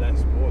 It's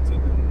less water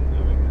than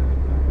having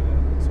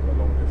a sort of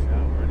longer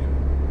shower anyway.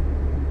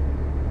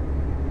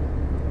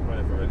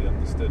 I never really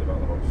understood about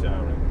the whole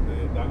showering.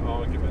 That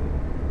argument.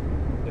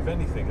 If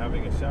anything,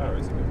 having a shower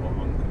is a bit more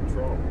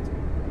uncontrolled.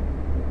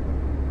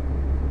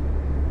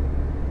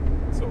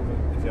 Sort of,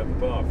 if you have a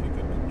bath, you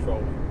can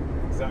control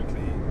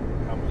exactly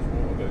how much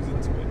water goes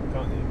into it,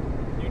 can't you?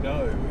 You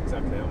know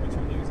exactly how much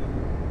you're using.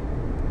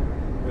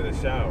 With a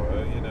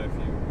shower, you know, if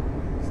you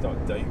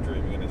start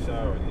daydreaming in a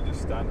shower and you're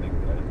just standing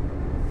there,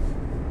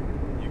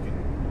 you can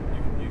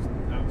use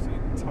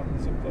absolutely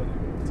tons of bloody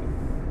water.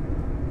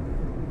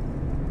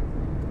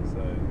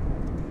 So.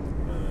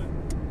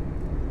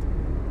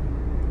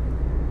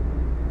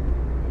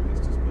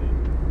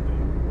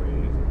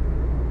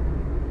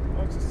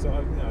 I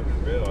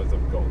didn't realise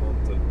I've gotten on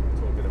to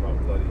talking about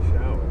bloody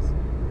showers.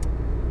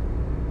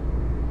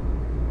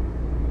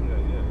 You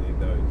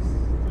know,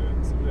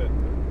 it's a bit.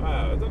 I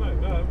don't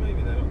know.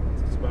 Maybe they're not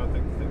such a bad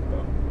thing to think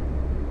about.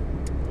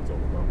 We'll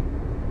talk about.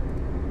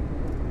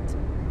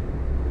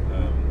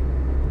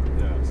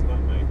 So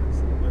that mate.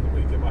 Then the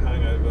weekend, my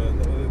hangover.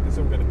 It's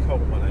all going to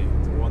culminate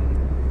into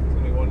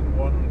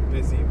one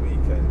busy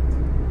weekend.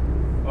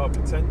 Oh,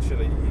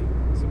 potentially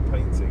some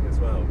painting as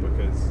well,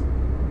 because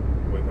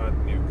we've had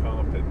new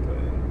carpet put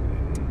in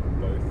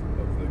both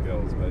of the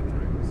girls'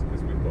 bedrooms,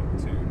 because we've got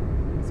 2.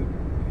 It's a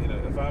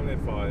family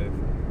of 5.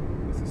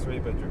 It's a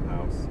 3-bedroom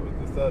house. So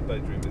the 3rd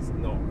bedroom is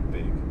not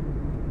big.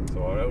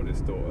 So our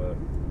eldest daughter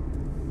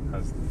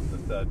has the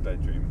 3rd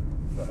bedroom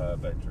for her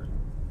bedroom.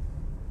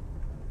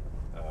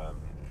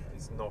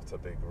 It's not a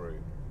big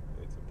room.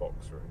 It's a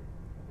box room.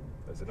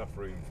 There's enough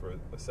room for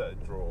a set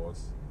of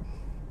drawers,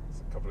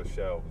 a couple of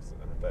shelves,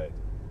 and a bed.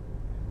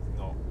 It's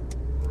not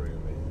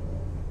roomy.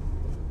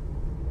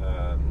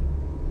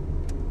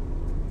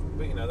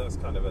 But that's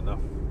kind of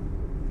enough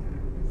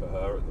for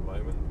her at the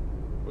moment.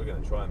 We're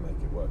going to try and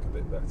make it work a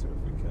bit better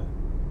if we can.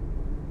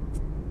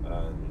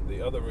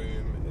 The other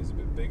room is a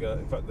bit bigger.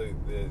 In fact,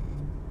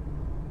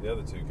 the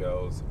other 2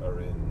 girls are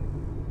in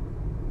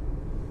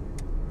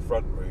the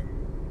front room,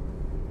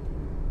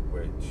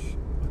 which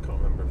I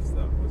can't remember if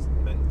that was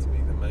meant to be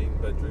the main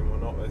bedroom or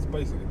not. It's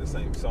basically the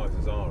same size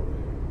as our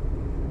room,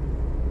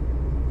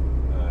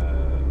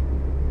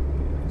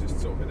 just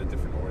sort of in a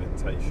different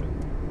orientation,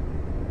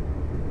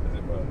 as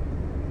it were.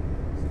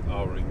 So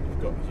our room,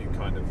 you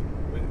kind of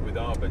with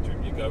our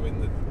bedroom, you go in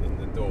the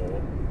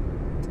door,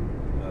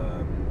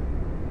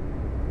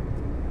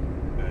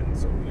 and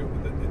sort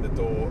of the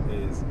door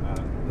is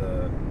at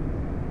the.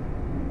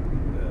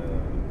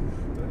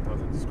 How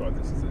to describe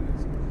this?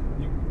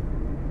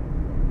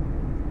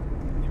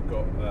 You've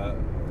got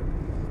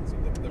so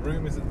the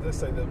room is, let's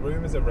say the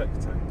room is a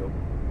rectangle,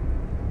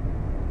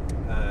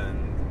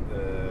 and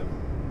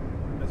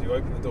as you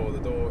open the door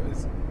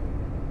is on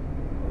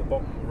the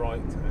bottom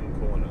right hand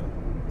corner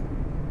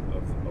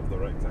of the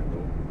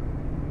rectangle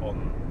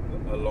on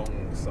a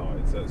long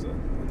side. So it's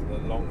the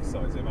long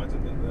side. So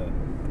imagine that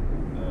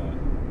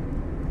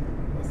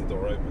as the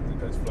door opens, it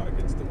goes flat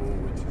against the wall,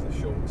 which is a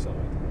short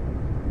side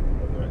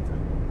of the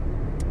rectangle.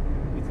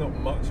 It's not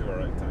much of a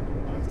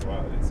rectangle, I have to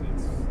add. It's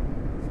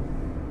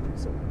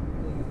sort of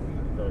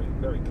very,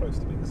 very close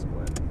to being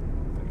square,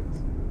 I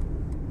guess.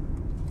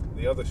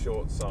 The other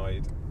short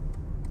side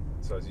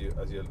So as you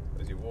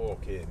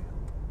walk in,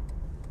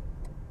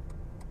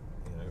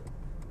 you know,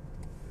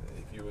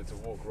 if you were to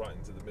walk right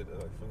into the middle,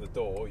 like from the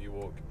door, you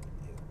walk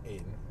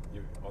in.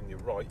 On your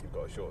right, you've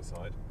got a short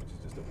side, which is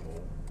just a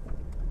wall.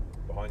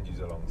 Behind you is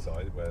a long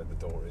side where the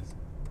door is.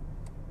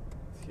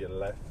 To your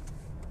left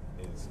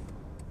is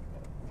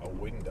a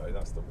window.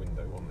 That's the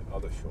window on the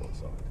other short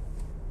side.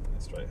 And then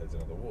straight ahead's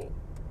another wall.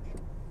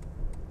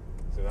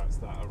 So that's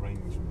that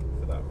arrangement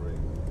for that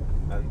room.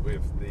 And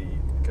with the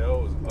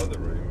girls' other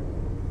room,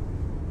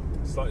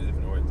 slightly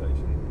different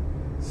orientation,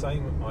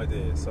 same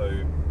idea.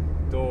 So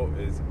door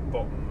is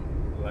bottom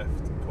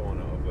left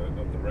corner of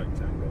the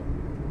rectangle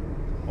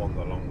on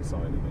the long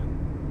side again.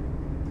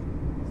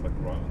 It's like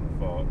right on the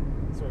far.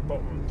 Sorry,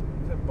 bottom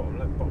left,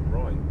 bottom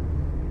right.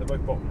 They're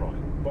both bottom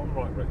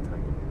right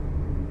rectangle.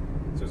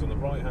 So it's on the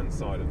right hand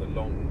side of the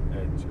long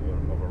edge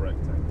of a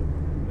rectangle.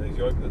 And as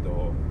you open the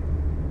door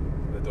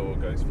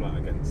goes flat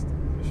against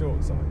the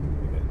short side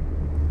again.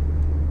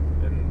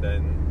 And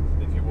then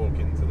if you walk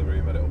into the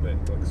room a little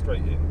bit, like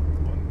straight in,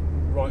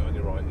 right on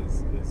your right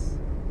is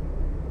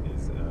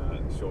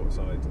short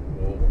side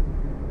wall.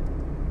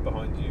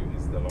 Behind you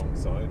is the long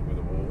side with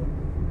a wall.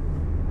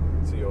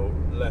 To your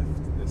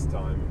left this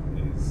time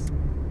is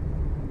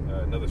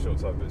another short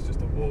side, but it's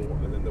just a wall,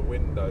 and then the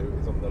window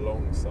is on the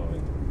long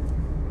side.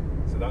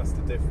 So that's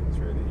the difference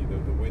really,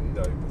 the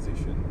window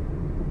position,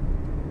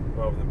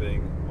 rather than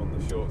being on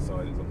the short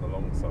side, it's on the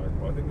long side.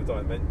 But I think the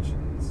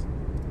dimensions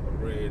are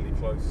really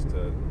close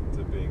to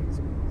being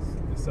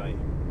the same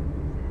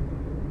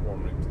from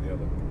one room to the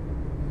other.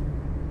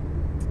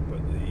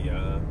 But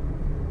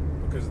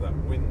because of that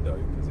window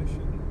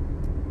position,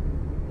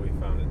 we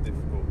found it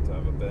difficult to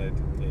have a bed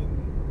in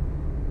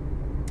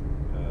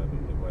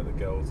where the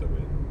girls are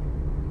in.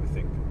 I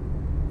think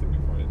we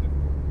find it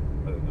difficult.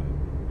 I don't know.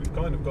 We've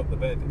kind of got the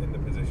bed in the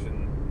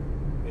position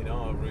in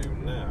our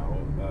room now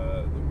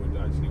that would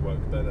actually work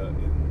better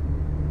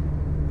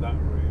in that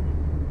room,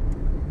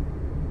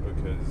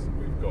 because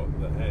we've got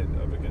the head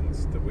up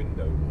against the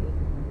window wall,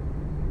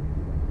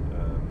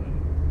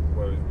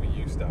 whereas we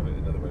used to have it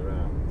another way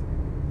around.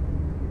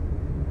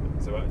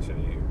 So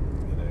actually,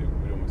 you know,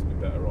 we'd almost be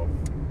better off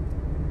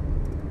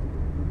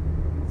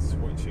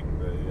switching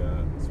the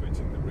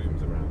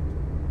rooms around.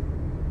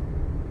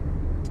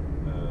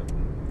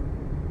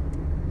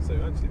 So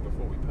actually,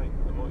 before we paint,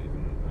 I might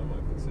even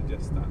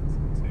suggest that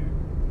to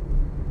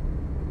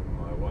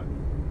my wife,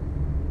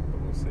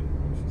 but we'll see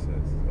what she says. I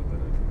don't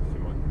know. She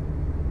might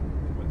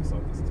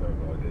decide it's a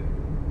terrible idea,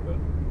 but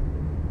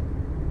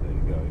there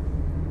you go.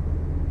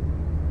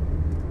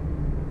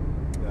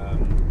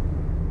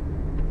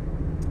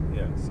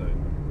 Yeah. So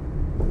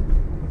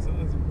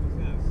that's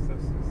interesting.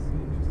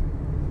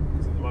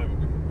 Because at the moment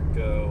we've got the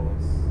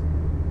girls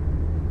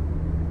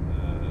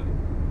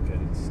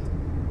against.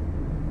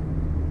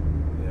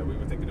 Yeah, we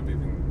were thinking of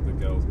moving the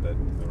girls' bed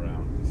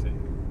around, you see.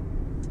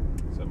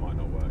 So it might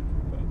not work,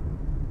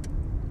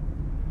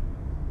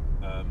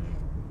 but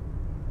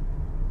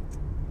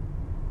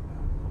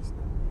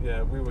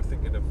yeah, we were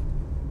thinking of,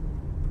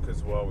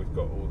 because while we've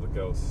got all the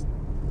girls'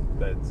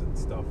 beds and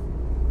stuff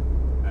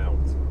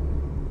out,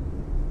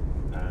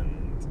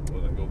 and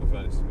like all the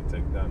furniture we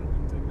take down,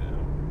 we've taken it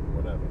out,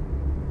 whatever.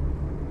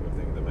 We're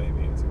thinking that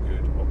maybe it's a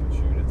good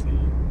opportunity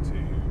to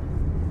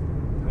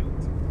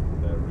paint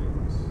their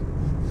rooms.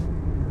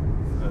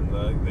 And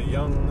the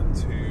young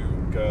two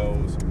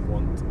girls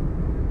want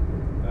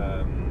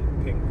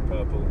pink,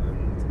 purple,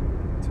 and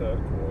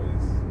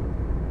turquoise.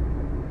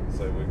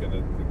 So we're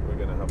gonna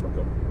have like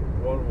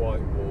one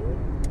white wall,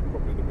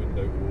 probably the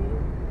window wall,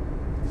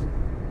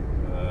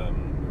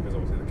 because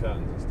obviously the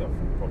curtains and stuff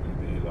will probably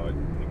be like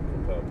pink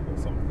or purple or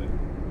something.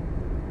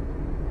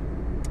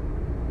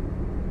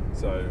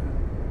 So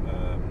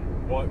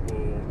white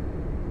wall,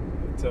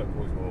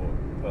 turquoise wall,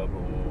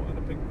 purple wall, and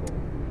a pink wall.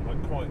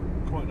 Like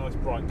quite nice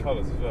bright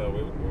colours as well.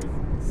 We were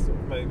sort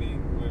of maybe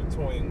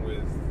toying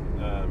with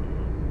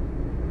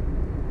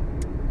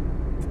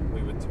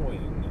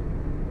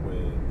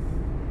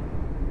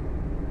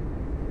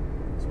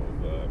sort of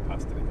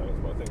pastel colours,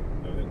 but I think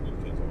we've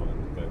changed our mind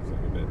and go for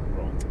something a bit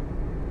brighter.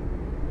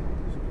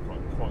 Should be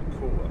quite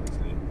cool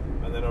actually.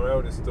 And then our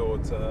eldest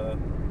daughter,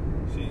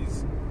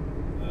 she's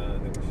I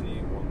think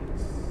she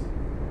wants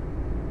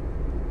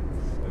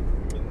like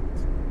mint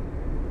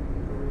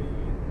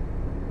green,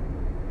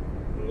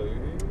 blue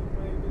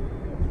maybe. I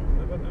can't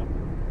remember now.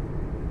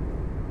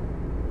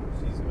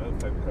 Her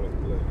favourite colour is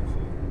blue.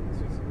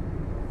 She's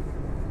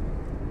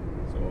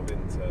sort of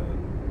into.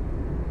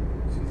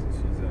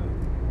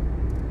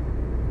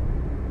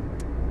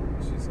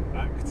 She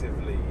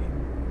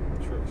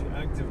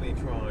actively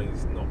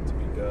tries not to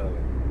be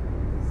girly.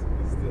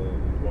 Is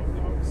what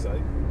I would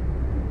say.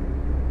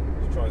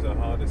 She tries her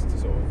hardest to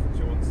sort of.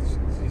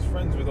 She's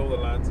friends with all the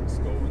lads at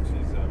school, and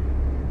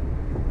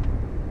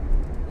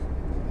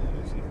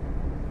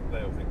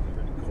they all think she's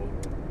really cool.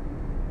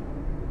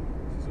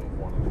 She's sort of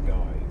one of the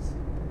guys.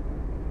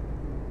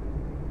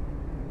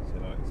 She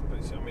likes,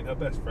 but I mean, her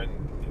best friend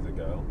is a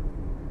girl.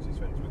 She's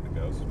friends with the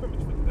girls. She's pretty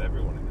much friends with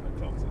everyone in her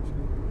class,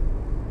 actually.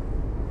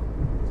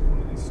 She's one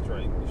of these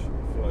strange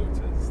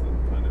floaters that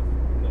kind of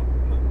not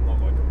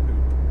like a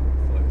poop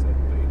floater,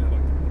 but you know,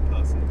 like the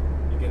person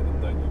you get them,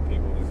 don't you?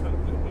 People that kind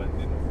of little blend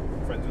in,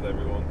 friends with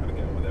everyone, kind of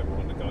get on with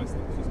everyone. The guys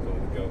think she's cool,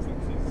 the girls think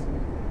she's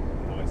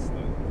nice.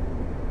 Like,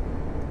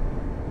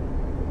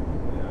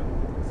 yeah,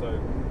 so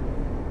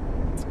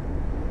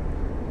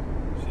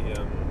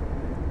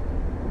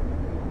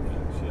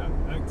she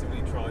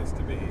actively tries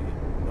to be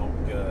not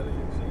girly.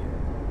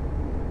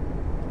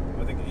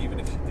 I think even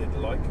if she did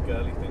like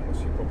girly things,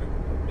 she probably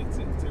wouldn't admit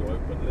it too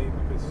openly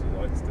because she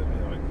likes to be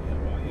like, I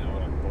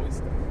like boy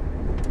stuff.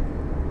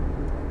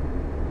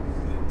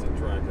 She's into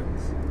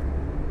dragons.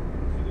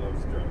 She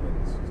loves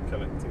dragons. She's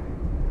collecting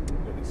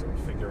all these sort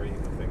of figurine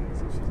things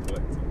that she's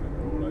collecting that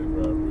are all over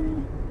her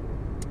room.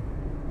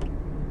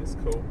 It's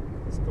cool.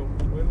 It's cool.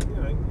 Well,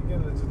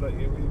 again, let's just let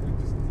we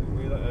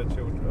let our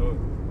children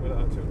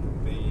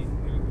be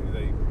who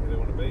they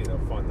want to be.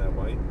 They'll find their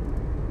way.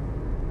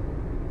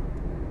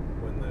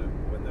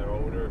 When they're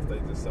older, if they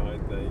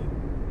decide they're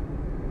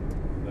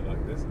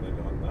like this and they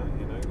like that,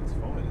 it's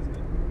fine, isn't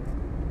it?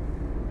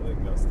 I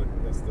think that's the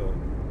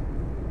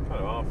kind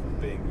of half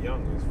of being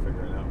young is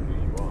figuring out who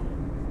you are.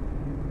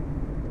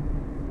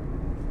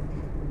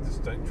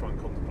 Just don't try and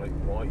contemplate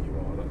why you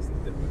are. That's a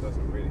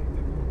really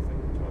difficult thing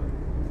to try and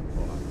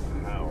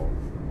how.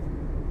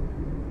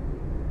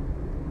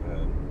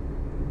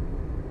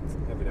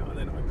 Every now and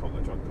then I try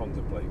and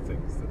contemplate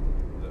things that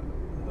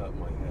hurt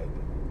my head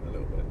a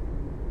little bit.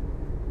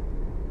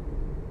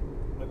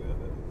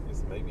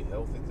 It's maybe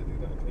healthy to do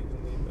that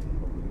occasionally, but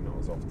probably not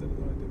as often as I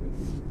do it.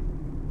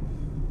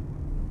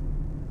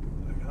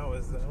 Like, how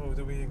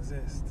do we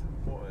exist?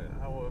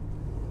 How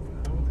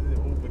did it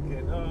all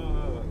begin?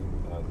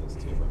 That's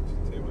too much.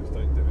 Don't do it.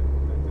 Don't do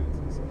it to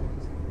yourself.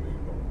 Just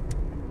move on.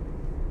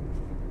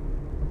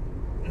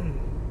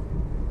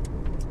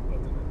 I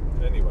don't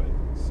know. Anyway,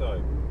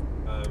 so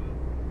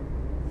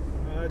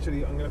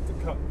actually I'm going to have to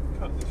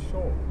cut this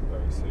short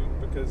very soon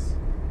because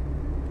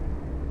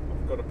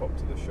I've got to pop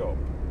to the shop.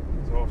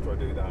 So after I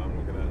do that, I'm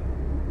not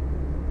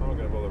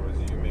gonna bother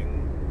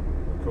resuming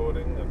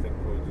recording. I think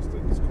we'll just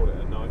call it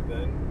a night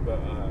then. But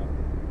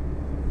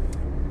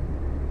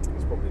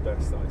it's probably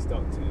best that I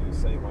start to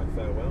say my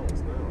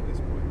farewells now at this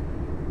point.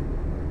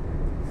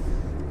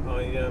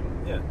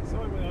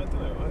 So I don't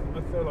know.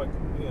 I feel like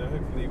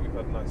hopefully we've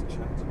had a nice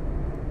chat,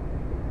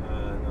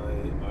 and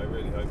I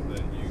really hope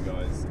that you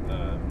guys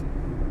have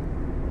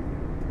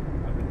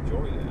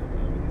enjoyed it. I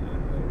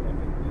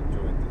think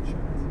enjoyed the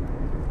chat.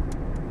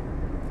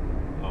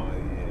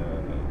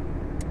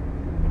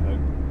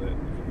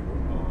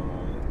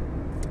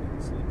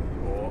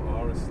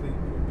 Asleep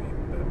would be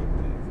better. If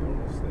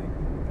you're asleep,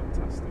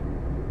 fantastic.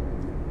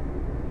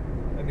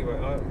 Anyway,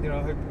 I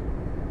hope.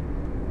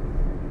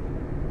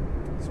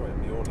 Sorry,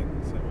 I'm yawning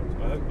so much.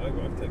 I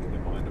hope I've taken your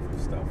mind off of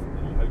stuff,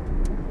 and I hope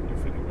you're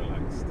feeling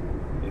relaxed.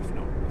 If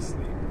not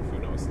asleep, if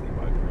you're not asleep,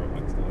 I hope you're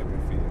relaxed. I hope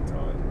you're feeling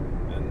tired.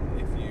 And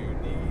if you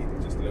need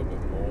just a little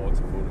bit more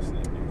to fall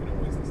asleep, you can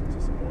always listen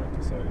to some more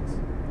episodes.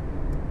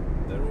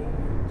 They're all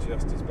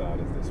just as bad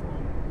as this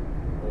one,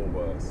 or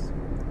worse.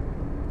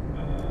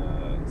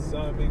 So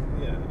I mean,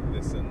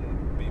 listen,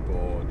 be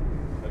bored,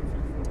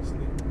 hopefully fall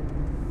asleep.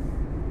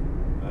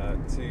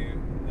 To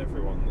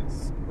everyone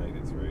that's made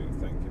it through,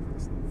 thank you for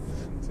listening.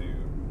 And to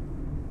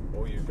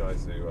all you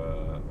guys who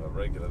are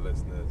regular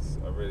listeners,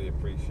 I really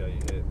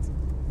appreciate it.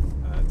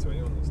 To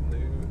anyone that's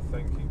new,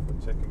 thank you for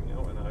checking me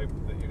out, and I hope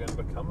that you're going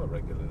to become a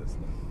regular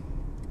listener.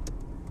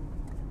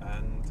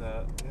 And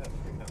I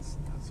think that's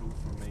all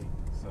from me.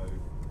 So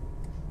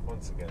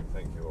once again,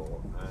 thank you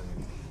all,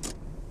 and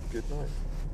good night.